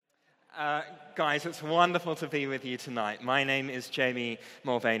Guys, it's wonderful to be with you tonight. My name is Jamie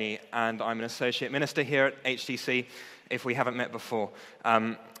Mulvaney, and I'm an associate minister here at HTC, if we haven't met before.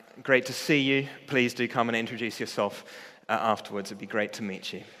 Great to see you. Please do come and introduce yourself afterwards. It'd be great to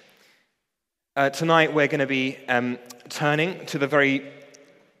meet you. Tonight, we're going to be turning to the very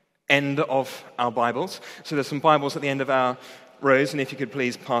end of our Bibles. So there's some Bibles at the end of our rows, and if you could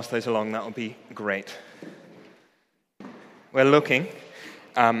please pass those along, that would be great. We're looking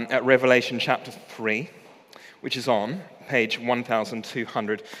at Revelation chapter 3, which is on page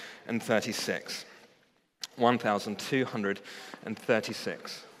 1236.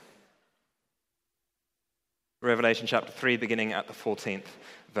 1236. Revelation chapter 3, beginning at the 14th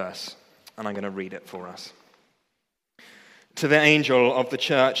verse. And I'm going to read it for us. To the angel of the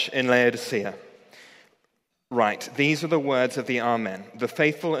church in Laodicea, write, these are the words of the Amen, the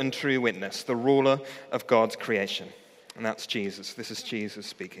faithful and true witness, the ruler of God's creation. And that's Jesus. This is Jesus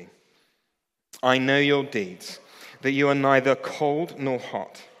speaking. I know your deeds, that you are neither cold nor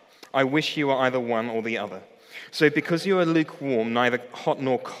hot. I wish you were either one or the other. So because you are lukewarm, neither hot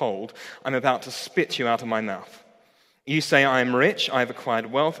nor cold, I'm about to spit you out of my mouth. You say, I am rich, I have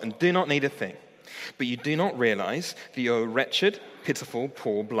acquired wealth, and do not need a thing. But you do not realize that you are wretched, pitiful,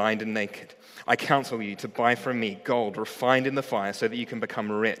 poor, blind, and naked. I counsel you to buy from me gold refined in the fire so that you can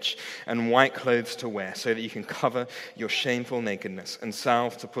become rich, and white clothes to wear so that you can cover your shameful nakedness, and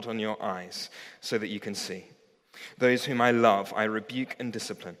salve to put on your eyes so that you can see. Those whom I love, I rebuke and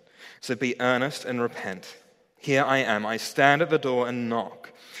discipline. So be earnest and repent. Here I am, I stand at the door and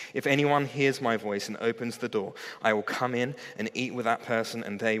knock. If anyone hears my voice and opens the door, I will come in and eat with that person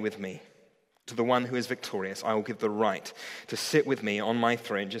and they with me. To the one who is victorious, I will give the right to sit with me on my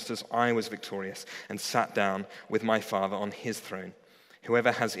throne, just as I was victorious and sat down with my Father on his throne.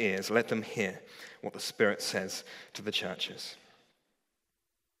 Whoever has ears, let them hear what the Spirit says to the churches.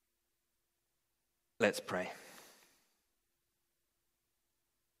 Let's pray.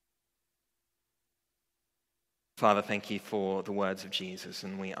 Father, thank you for the words of Jesus,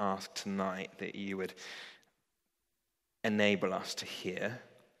 and we ask tonight that you would enable us to hear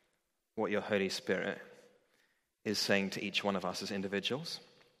what your Holy Spirit is saying to each one of us as individuals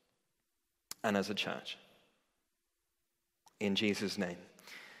and as a church. In Jesus' name,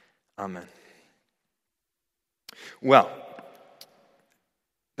 amen. Well,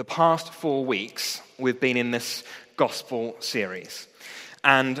 the past 4 weeks, we've been in this gospel series.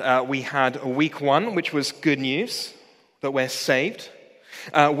 And we had week 1, which was good news, that we're saved.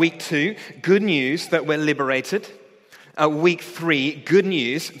 Week 2, good news that we're liberated. Week 3, good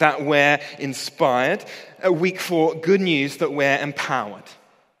news that we're inspired. Week 4, good news that we're empowered.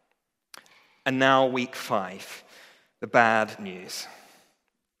 And now week 5, the bad news,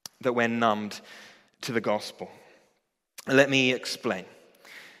 that we're numbed to the gospel. Let me explain.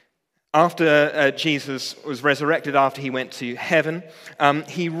 After Jesus was resurrected, after he went to heaven,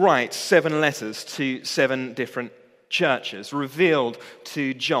 he writes 7 letters to 7 different churches, revealed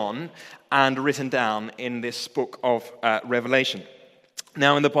to John and written down in this book of Revelation.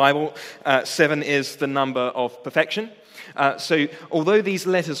 Now in the Bible, 7 is the number of perfection. So although these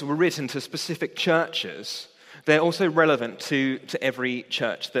letters were written to specific churches, they're also relevant to every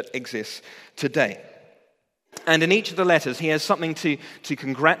church that exists today. And in each of the letters, he has something to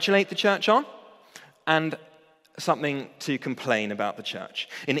congratulate the church on and something to complain about the church.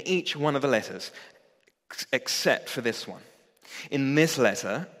 In each one of the letters, except for this one. In this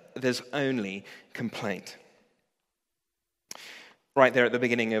letter, there's only complaint. Right there at the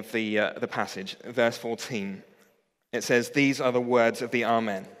beginning of the passage, verse 14, it says, these are the words of the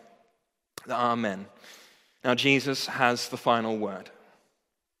Amen. The Amen. Now, Jesus has the final word.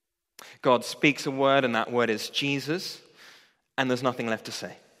 God speaks a word, and that word is Jesus, and there's nothing left to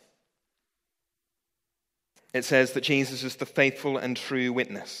say. It says that Jesus is the faithful and true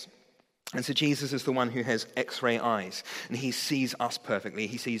witness. And so Jesus is the one who has X-ray eyes, and he sees us perfectly.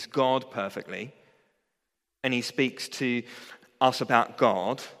 He sees God perfectly, and he speaks to us about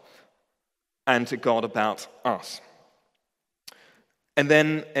God and to God about us. And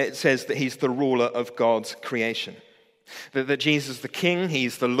then it says that he's the ruler of God's creation. That Jesus is the king,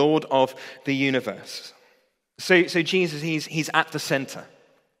 he's the Lord of the universe. So Jesus, he's at the center.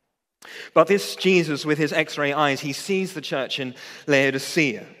 But this Jesus with his X-ray eyes, he sees the church in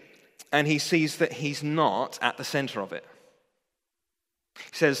Laodicea, and he sees that he's not at the center of it.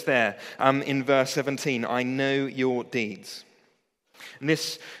 He says there in verse 17, I know your deeds. And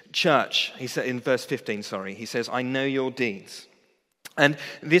this church, he said in verse 15, he says, I know your deeds. And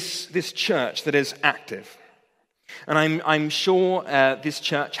this church that is active, and I'm sure this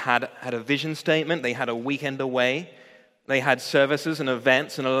church had a vision statement. They had a weekend away They had services and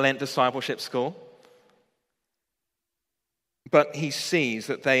events and a Lent discipleship school. But he sees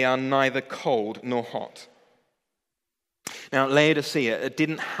that they are neither cold nor hot. Now, Laodicea, it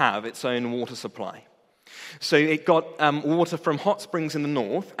didn't have its own water supply. So it got water from hot springs in the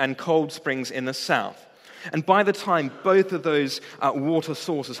north and cold springs in the south. And by the time both of those water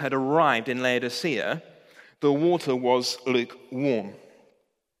sources had arrived in Laodicea, the water was lukewarm.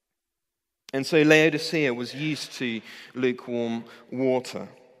 And so Laodicea was used to lukewarm water.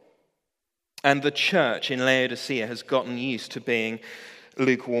 And the church in Laodicea has gotten used to being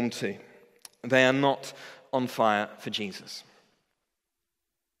lukewarm too. They are not on fire for Jesus.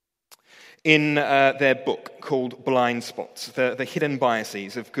 In their book called Blind Spots, the hidden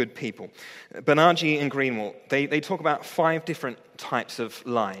biases of good people, Bernardi and Greenwald, they talk about 5 different types of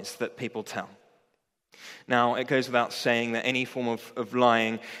lies that people tell. Now, it goes without saying that any form of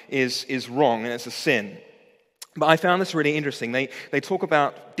lying is wrong and it's a sin. But I found this really interesting. They talk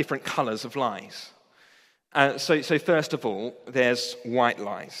about different colors of lies. So first of all, there's white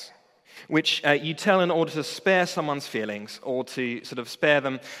lies, which you tell in order to spare someone's feelings or to sort of spare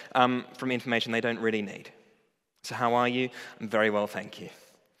them from information they don't really need. So how are you? I'm very well, thank you.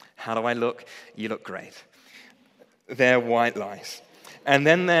 How do I look? You look great. They're white lies. And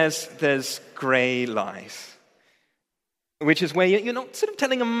then there's grey lies, which is where you're not sort of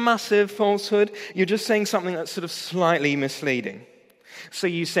telling a massive falsehood, you're just saying something that's sort of slightly misleading. So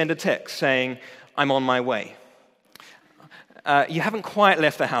you send a text saying, I'm on my way. You haven't quite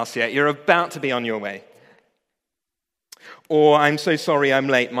left the house yet, you're about to be on your way. Or, I'm so sorry I'm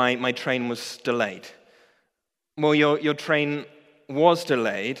late, my train was delayed. Well, your train was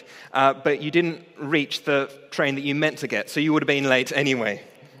delayed, but you didn't reach the train that you meant to get, so you would have been late anyway.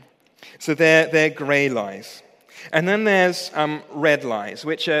 So they're grey lies. And then there's red lies,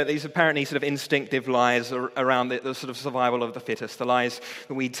 which are these apparently sort of instinctive lies around the sort of survival of the fittest, the lies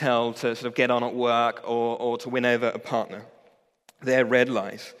that we tell to sort of get on at work or to win over a partner. They're red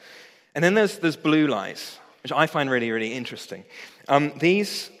lies. And then there's blue lies, which I find really, really interesting.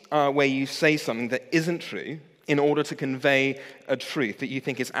 These are where you say something that isn't true in order to convey a truth that you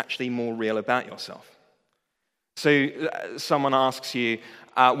think is actually more real about yourself. So someone asks you,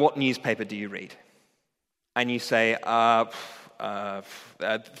 what newspaper do you read? And you say,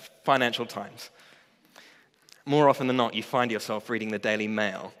 Financial Times. More often than not, you find yourself reading the Daily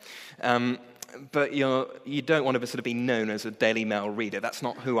Mail. But you don't want to sort of be known as a Daily Mail reader. That's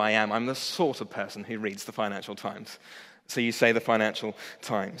not who I am. I'm the sort of person who reads the Financial Times. So you say the Financial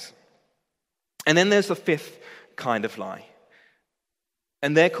Times. And then there's the 5th kind of lie.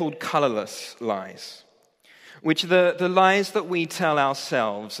 And they're called colorless lies, which are the lies that we tell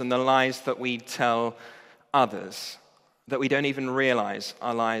ourselves and the lies that we tell others that we don't even realize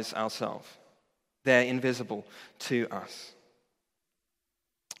are lies ourselves. They're invisible to us.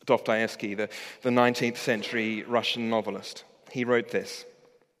 Dostoevsky, the 19th century Russian novelist, he wrote this: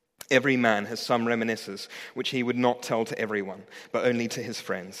 "Every man has some reminiscences which he would not tell to everyone, but only to his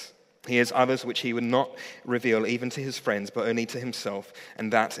friends. He has others which he would not reveal even to his friends, but only to himself,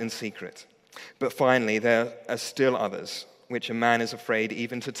 and that in secret. But finally, there are still others which a man is afraid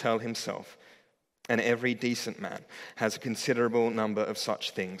even to tell himself. And every decent man has a considerable number of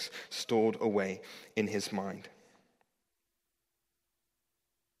such things stored away in his mind."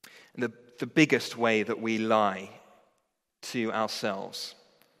 The biggest way that we lie to ourselves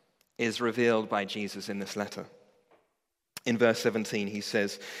is revealed by Jesus in this letter. In verse 17, he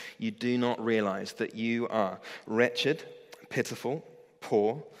says, "You do not realize that you are wretched, pitiful,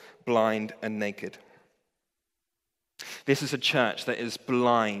 poor, blind, and naked." This is a church that is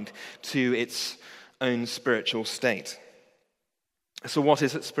blind to its own spiritual state. So what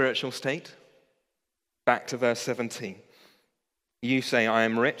is its spiritual state? Back to verse 17. "You say, I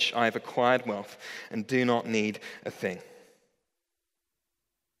am rich, I have acquired wealth, and do not need a thing."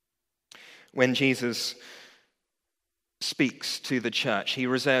 When Jesus speaks to the church, he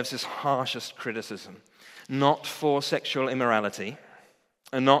reserves his harshest criticism, not for sexual immorality,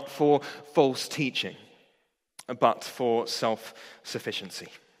 and not for false teaching, but for self-sufficiency.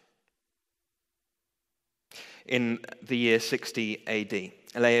 In the year 60 AD,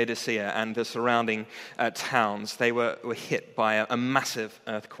 Laodicea and the surrounding towns, they were hit by a massive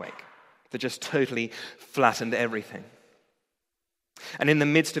earthquake that just totally flattened everything. And in the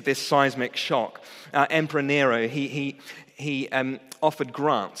midst of this seismic shock, Emperor Nero, he offered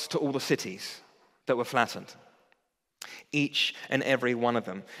grants to all the cities that were flattened. Each and every one of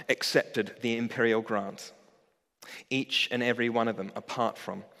them accepted the imperial grant. Each and every one of them, apart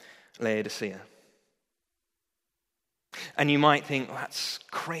from Laodicea. And you might think, well, that's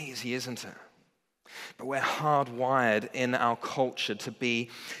crazy, isn't it? But we're hardwired in our culture to be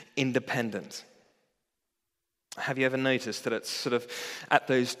independent. Have you ever noticed that it's sort of at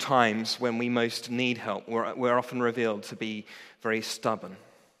those times when we most need help, we're often revealed to be very stubborn?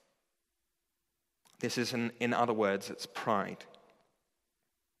 This is, in other words, it's pride.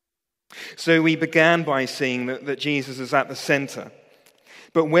 So we began by seeing that Jesus is at the center.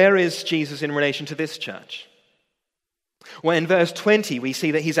 But where is Jesus in relation to this church? Well, in verse 20, we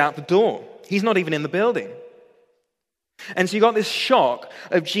see that he's out the door. He's not even in the building. And so you got this shock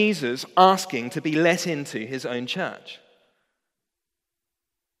of Jesus asking to be let into his own church.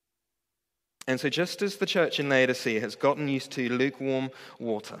 And so just as the church in Laodicea has gotten used to lukewarm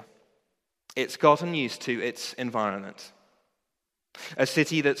water, it's gotten used to its environment. A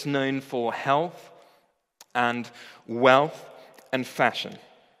city that's known for health and wealth and fashion.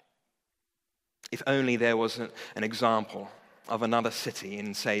 If only there was an example of another city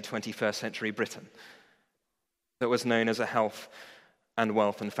in, say, 21st century Britain that was known as a health and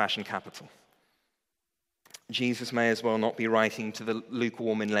wealth and fashion capital. Jesus may as well not be writing to the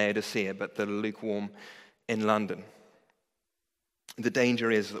lukewarm in Laodicea, but the lukewarm in London. The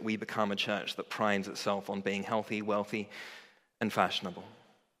danger is that we become a church that prides itself on being healthy, wealthy, and fashionable.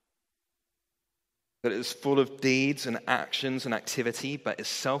 That it is full of deeds and actions and activity, but is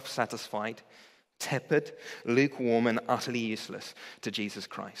self-satisfied, tepid, lukewarm, and utterly useless to Jesus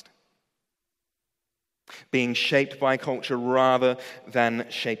Christ. Being shaped by culture rather than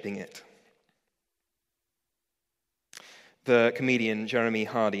shaping it. The comedian Jeremy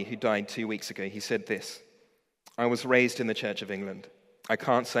Hardy, who died 2 weeks ago, he said this: "I was raised in the Church of England. I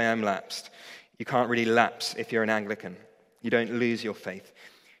can't say I'm lapsed. You can't really lapse if you're an Anglican. You don't lose your faith.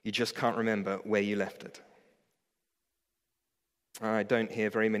 You just can't remember where you left it." I don't hear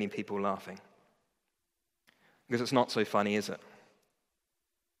very many people laughing. Because it's not so funny, is it?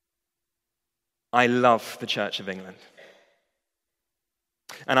 I love the Church of England.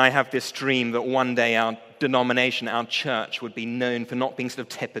 And I have this dream that one day our denomination, our church, would be known for not being sort of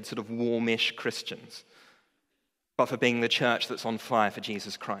tepid, sort of warmish Christians, but for being the church that's on fire for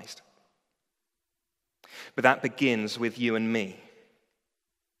Jesus Christ. But that begins with you and me.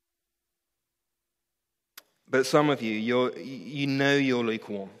 But some of you, you know you're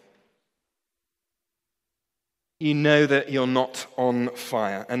lukewarm. You know that you're not on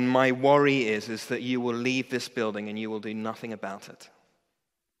fire. And my worry is that you will leave this building and you will do nothing about it.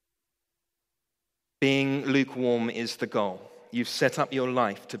 Being lukewarm is the goal. You've set up your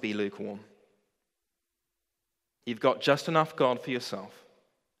life to be lukewarm. You've got just enough God for yourself.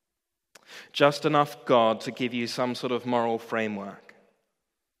 Just enough God to give you some sort of moral framework.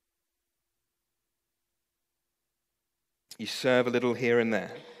 You serve a little here and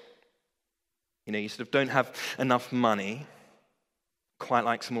there. You know, you sort of don't have enough money. Quite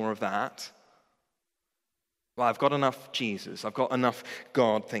like some more of that. Well, I've got enough Jesus. I've got enough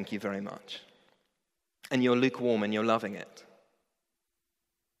God, thank you very much. And you're lukewarm and you're loving it.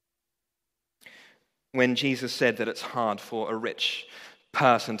 When Jesus said that it's hard for a rich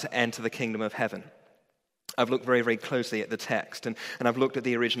person to enter the kingdom of heaven, I've looked very, very closely at the text and I've looked at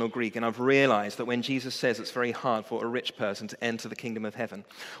the original Greek, and I've realized that when Jesus says it's very hard for a rich person to enter the kingdom of heaven,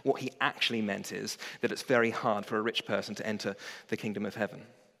 what he actually meant is that it's very hard for a rich person to enter the kingdom of heaven.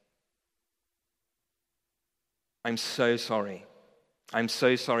 I'm so sorry. I'm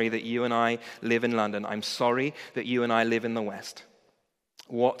so sorry that you and I live in London. I'm sorry that you and I live in the West.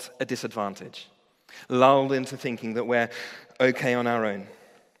 What a disadvantage. Lulled into thinking that we're okay on our own.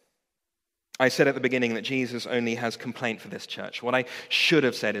 I said at the beginning that Jesus only has complaint for this church. What I should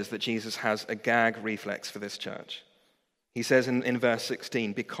have said is that Jesus has a gag reflex for this church. He says in verse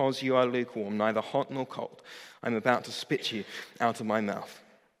 16, "Because you are lukewarm, neither hot nor cold, I'm about to spit you out of my mouth."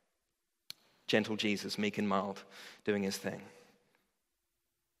 Gentle Jesus, meek and mild, doing his thing.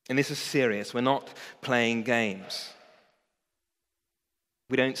 And this is serious. We're not playing games.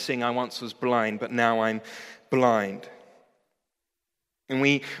 We don't sing, "I once was blind, but now I'm blind." And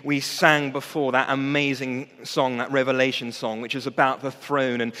we sang before that amazing song, that Revelation song, which is about the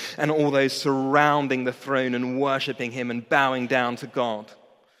throne and all those surrounding the throne and worshiping him and bowing down to God.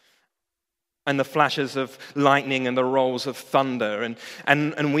 And the flashes of lightning and the rolls of thunder.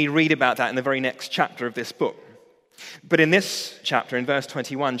 And we read about that in the very next chapter of this book. But in this chapter, in verse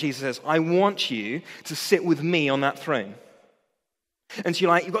 21, Jesus says, "I want you to sit with me on that throne." And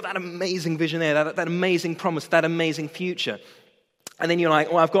so you've got that amazing vision there, that amazing promise, that amazing future. And then you're like,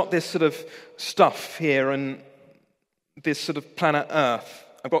 well, I've got this sort of stuff here and this sort of planet Earth.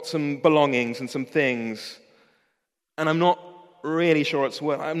 I've got some belongings and some things. And I'm not really sure it's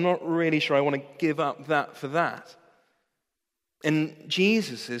worth. I'm not really sure I want to give up that for that. And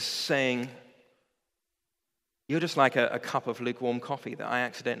Jesus is saying, You're just like a cup of lukewarm coffee that I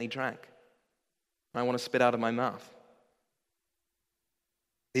accidentally drank. I want to spit out of my mouth.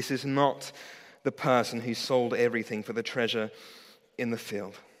 This is not the person who sold everything for the treasure in the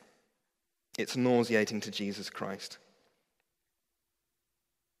field. It's nauseating to Jesus Christ.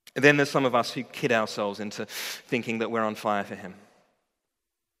 And then there's some of us who kid ourselves into thinking that we're on fire for him.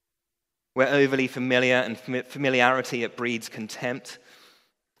 We're overly familiar, and familiarity, it breeds contempt.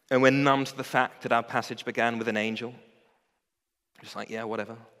 And we're numb to the fact that our passage began with an angel. Just like, yeah,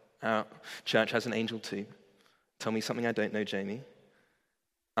 whatever. Our church has an angel too. Tell me something I don't know, Jamie.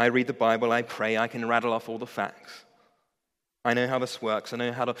 I read the Bible, I pray, I can rattle off all the facts. I know how this works. I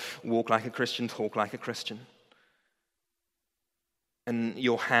know how to walk like a Christian, talk like a Christian. And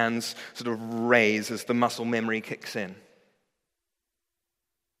your hands sort of raise as the muscle memory kicks in,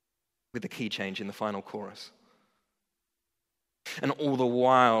 with the key change in the final chorus. And all the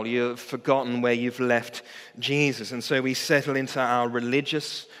while, you've forgotten where you've left Jesus. And so we settle into our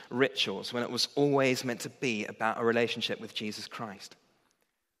religious rituals when it was always meant to be about a relationship with Jesus Christ.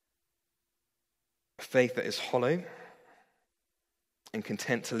 A faith that is hollow and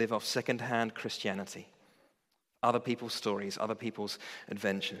content to live off second-hand Christianity, other people's stories, other people's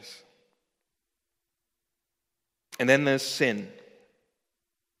adventures. And then there's sin.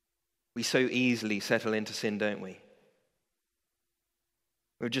 We so easily settle into sin, don't we?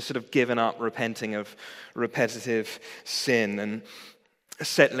 We've just sort of given up repenting of repetitive sin and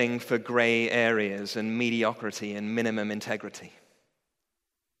settling for grey areas and mediocrity and minimum integrity.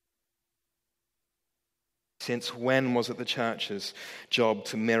 Since when was it the church's job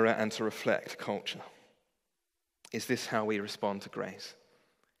to mirror and to reflect culture? Is this how we respond to grace?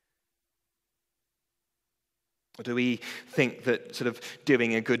 Or do we think that sort of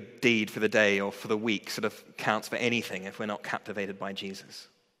doing a good deed for the day or for the week sort of counts for anything if we're not captivated by Jesus?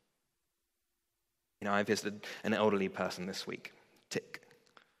 You know, I visited an elderly person this week. Tick.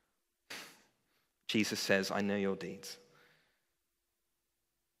 Jesus says, I know your deeds.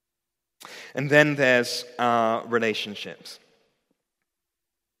 And then there's our relationships.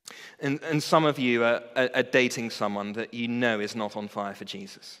 And some of you are dating someone that you know is not on fire for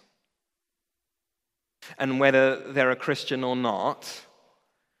Jesus. And whether they're a Christian or not,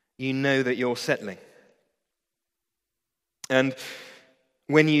 you know that you're settling. And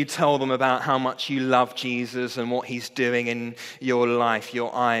when you tell them about how much you love Jesus and what he's doing in your life,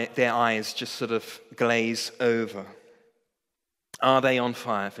 their eyes just sort of glaze over. Are they on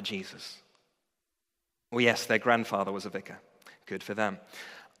fire for Jesus? Well, yes, their grandfather was a vicar. Good for them.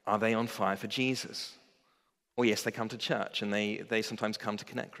 Are they on fire for Jesus? Well, yes, they come to church and they sometimes come to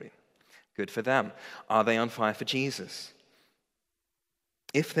Connect Group. Good for them. Are they on fire for Jesus?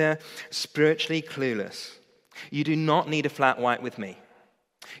 If they're spiritually clueless, you do not need a flat white with me.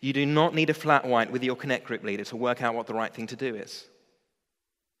 You do not need a flat white with your Connect Group leader to work out what the right thing to do is.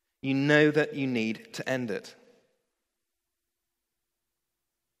 You know that you need to end it.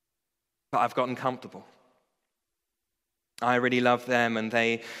 But I've gotten comfortable. I really love them and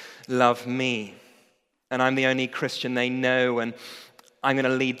they love me. And I'm the only Christian they know, and I'm going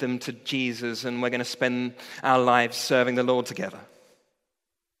to lead them to Jesus, and we're going to spend our lives serving the Lord together.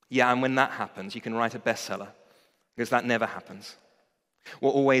 Yeah, and when that happens, you can write a bestseller, because that never happens.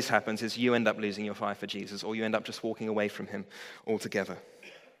 What always happens is you end up losing your fire for Jesus, or you end up just walking away from him altogether.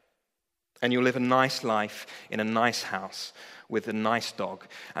 And you'll live a nice life in a nice house with a nice dog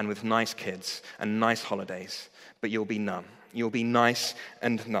and with nice kids and nice holidays, but you'll be numb. You'll be nice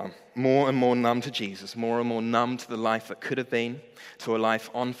and numb, more and more numb to Jesus, more and more numb to the life that could have been, to a life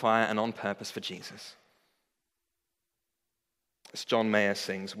on fire and on purpose for Jesus. As John Mayer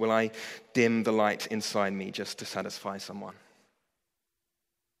sings, will I dim the light inside me just to satisfy someone?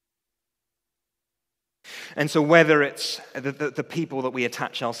 And so whether it's the people that we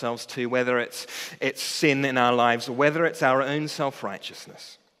attach ourselves to, whether it's sin in our lives, or whether it's our own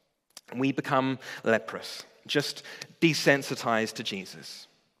self-righteousness, we become leprous, just desensitized to Jesus.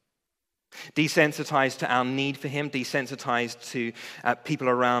 Desensitized to our need for him, desensitized to people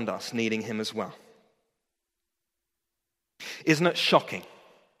around us needing him as well. Isn't it shocking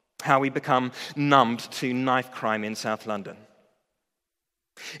how we become numbed to knife crime in South London?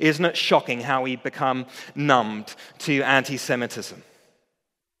 Isn't it shocking how we become numbed to anti-Semitism?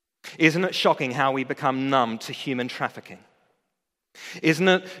 Isn't it shocking how we become numbed to human trafficking? Isn't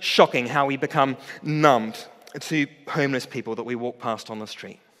it shocking how we become numbed to homeless people that we walk past on the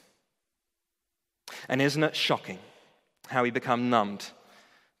street? And isn't it shocking how we become numbed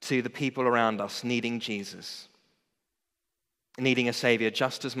to the people around us needing Jesus, needing a Savior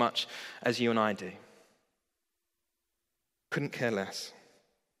just as much as you and I do? Couldn't care less.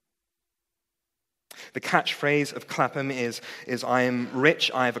 The catchphrase of Clapham is I am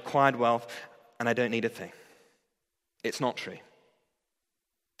rich, I have acquired wealth, and I don't need a thing. It's not true.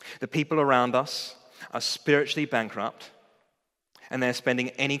 The people around us are spiritually bankrupt, and they're spending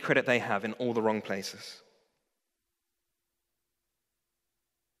any credit they have in all the wrong places.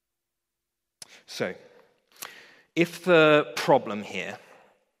 So, if the problem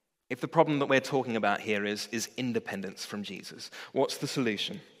that we're talking about here is independence from Jesus, what's the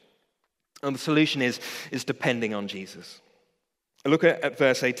solution? And the solution is depending on Jesus. Look at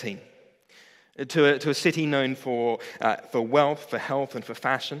verse 18. To a city known for wealth, for health, and for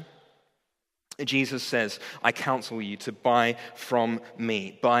fashion, Jesus says, I counsel you to buy from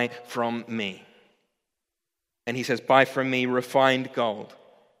me. Buy from me. And he says, buy from me refined gold.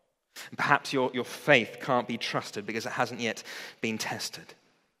 Perhaps your faith can't be trusted because it hasn't yet been tested.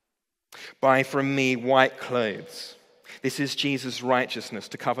 Buy from me white clothes. This is Jesus' righteousness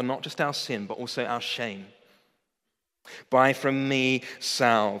to cover not just our sin, but also our shame. Buy from me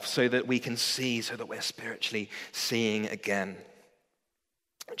salve so that we can see, so that we're spiritually seeing again.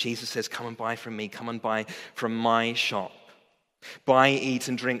 Jesus says, come and buy from me. Come and buy from my shop. Buy, eat,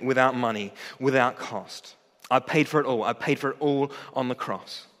 and drink without money, without cost. I paid for it all. I paid for it all on the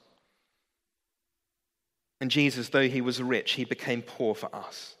cross. And Jesus, though he was rich, he became poor for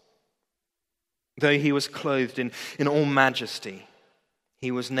us. Though he was clothed in all majesty,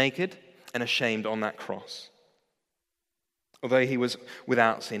 he was naked and ashamed on that cross. Although he was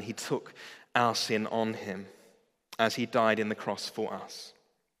without sin, he took our sin on him as he died in the cross for us.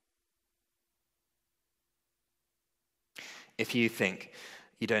 If you think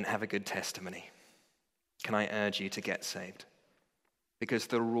you don't have a good testimony, can I urge you to get saved? Because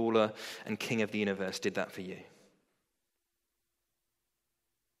the ruler and king of the universe did that for you.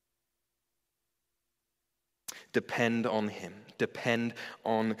 Depend on him. Depend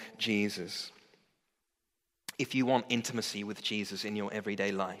on Jesus. If you want intimacy with Jesus in your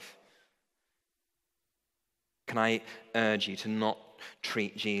everyday life, can I urge you to not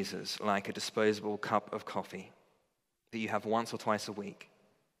treat Jesus like a disposable cup of coffee that you have once or twice a week,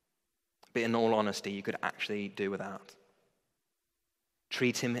 but in all honesty, you could actually do without.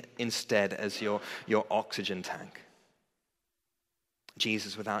 Treat him instead as your oxygen tank.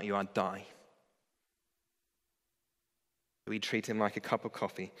 Jesus, without you, I'd die. We treat him like a cup of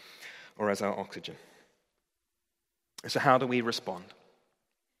coffee or as our oxygen. So how do we respond?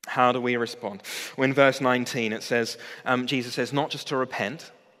 How do we respond? Well, in verse 19, it says, Jesus says not just to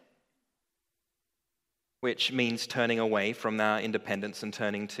repent, which means turning away from our independence and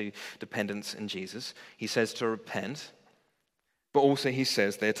turning to dependence in Jesus. He says to repent, but also he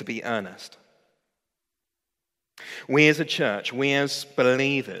says there to be earnest. We as a church, we as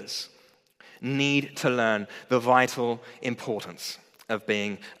believers, need to learn the vital importance of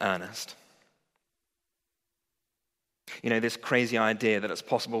being earnest. You know, this crazy idea that it's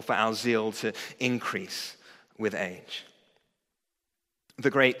possible for our zeal to increase with age. The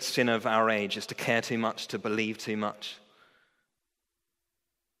great sin of our age is to care too much, to believe too much.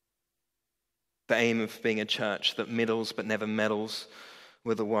 The aim of being a church that middles but never meddles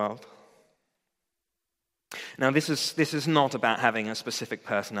with the world. Now, this is not about having a specific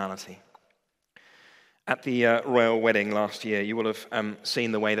personality. At the royal wedding last year, you will have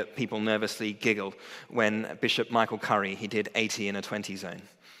seen the way that people nervously giggled when Bishop Michael Curry, he did 80 in a 20 zone.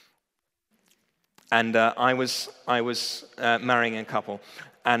 And I was marrying a couple,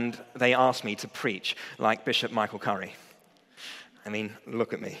 and they asked me to preach like Bishop Michael Curry. I mean,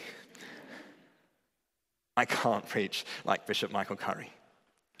 look at me. I can't preach like Bishop Michael Curry.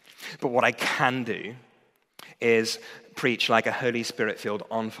 But what I can do is preach like a Holy Spirit-filled,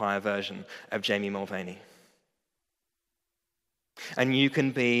 on-fire version of Jamie Mulvaney. And you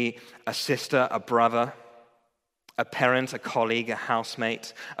can be a sister, a brother, a parent, a colleague, a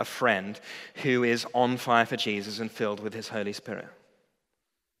housemate, a friend who is on fire for Jesus and filled with his Holy Spirit.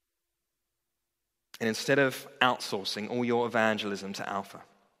 And instead of outsourcing all your evangelism to Alpha,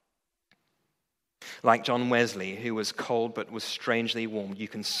 like John Wesley, who was cold but was strangely warmed, you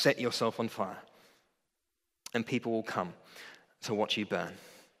can set yourself on fire and people will come to watch you burn.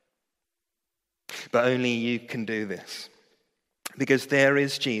 But only you can do this. Because there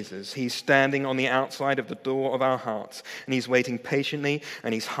is Jesus. He's standing on the outside of the door of our hearts, and he's waiting patiently,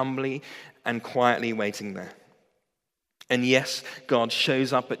 and he's humbly and quietly waiting there. And yes, God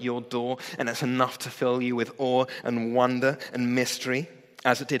shows up at your door, and it's enough to fill you with awe and wonder and mystery,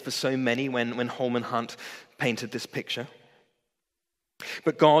 as it did for so many when Holman Hunt painted this picture.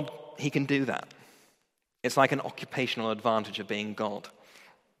 But God, he can do that. It's like an occupational advantage of being God.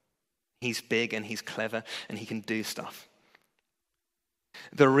 He's big and he's clever and he can do stuff.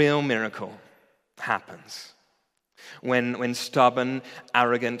 The real miracle happens. When stubborn,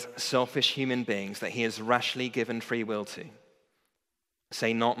 arrogant, selfish human beings that he has rashly given free will to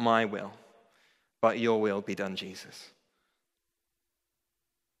say, "Not my will, but your will be done, Jesus."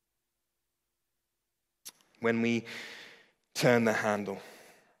 When we turn the handle,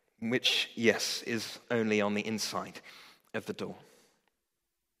 which, yes, is only on the inside of the door.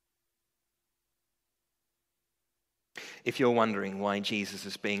 If you're wondering why Jesus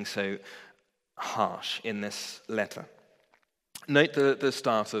is being so harsh in this letter, note the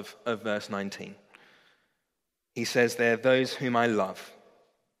start of verse 19. He says there, "Those whom I love,"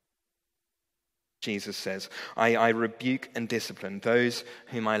 Jesus says, I rebuke and discipline those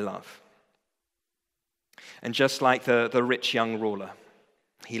whom I love. And just like the rich young ruler,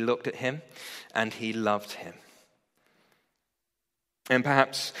 he looked at him and he loved him. And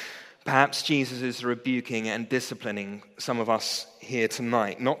perhaps Jesus is rebuking and disciplining some of us here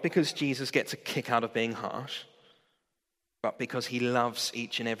tonight, not because Jesus gets a kick out of being harsh, but because he loves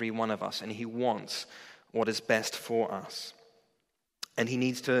each and every one of us and he wants what is best for us. And he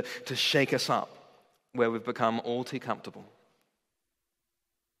needs to shake us up where we've become all too comfortable.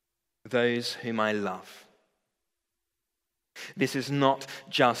 Those whom I love. This is not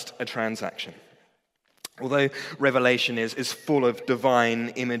just a transaction. Although Revelation is full of divine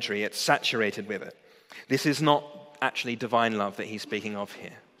imagery, it's saturated with it. This is not actually divine love that he's speaking of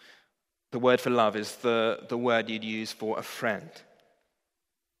here. The word for love is the word you'd use for a friend.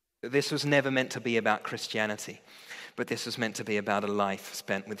 This was never meant to be about Christianity, but this was meant to be about a life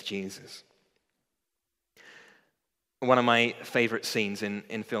spent with Jesus. One of my favorite scenes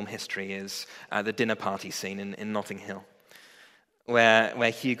in film history is the dinner party scene in Notting Hill,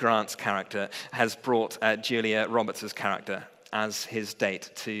 where Hugh Grant's character has brought Julia Roberts' character as his date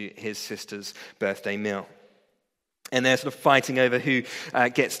to his sister's birthday meal. And they're sort of fighting over who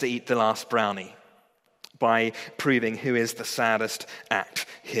gets to eat the last brownie by proving who is the saddest act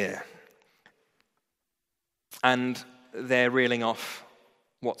here. And they're reeling off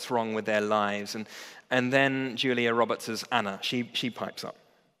what's wrong with their lives. And then Julia Roberts' Anna, she pipes up.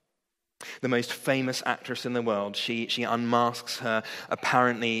 The most famous actress in the world, she unmasks her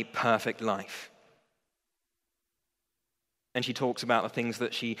apparently perfect life. And she talks about the things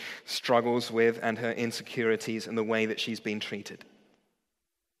that she struggles with and her insecurities and the way that she's been treated.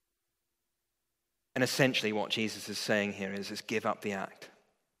 And essentially what Jesus is saying here is give up the act.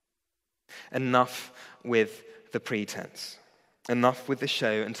 Enough with the pretense. Enough with the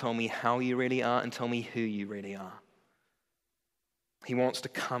show, and tell me how you really are and tell me who you really are. He wants to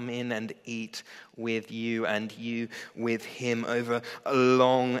come in and eat with you and you with him over a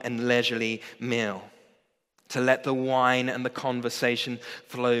long and leisurely meal. To let the wine and the conversation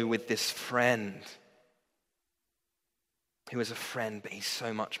flow with this friend. Who is a friend, but he's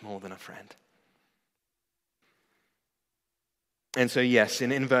so much more than a friend. And so yes,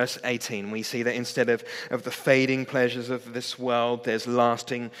 in verse 18, we see that instead of the fading pleasures of this world, there's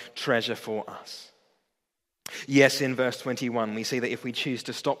lasting treasure for us. Yes, in verse 21, we see that if we choose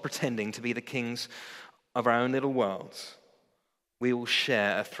to stop pretending to be the kings of our own little worlds, we will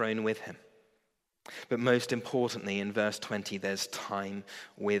share a throne with him. But most importantly, in verse 20, there's time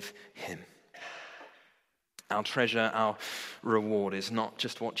with him. Our treasure, our reward is not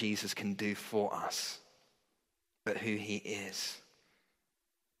just what Jesus can do for us, but who he is.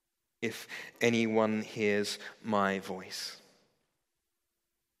 If anyone hears my voice.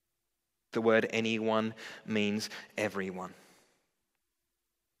 The word anyone means everyone.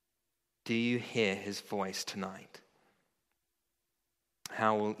 Do you hear his voice tonight?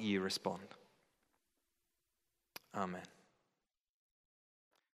 How will you respond? Amen.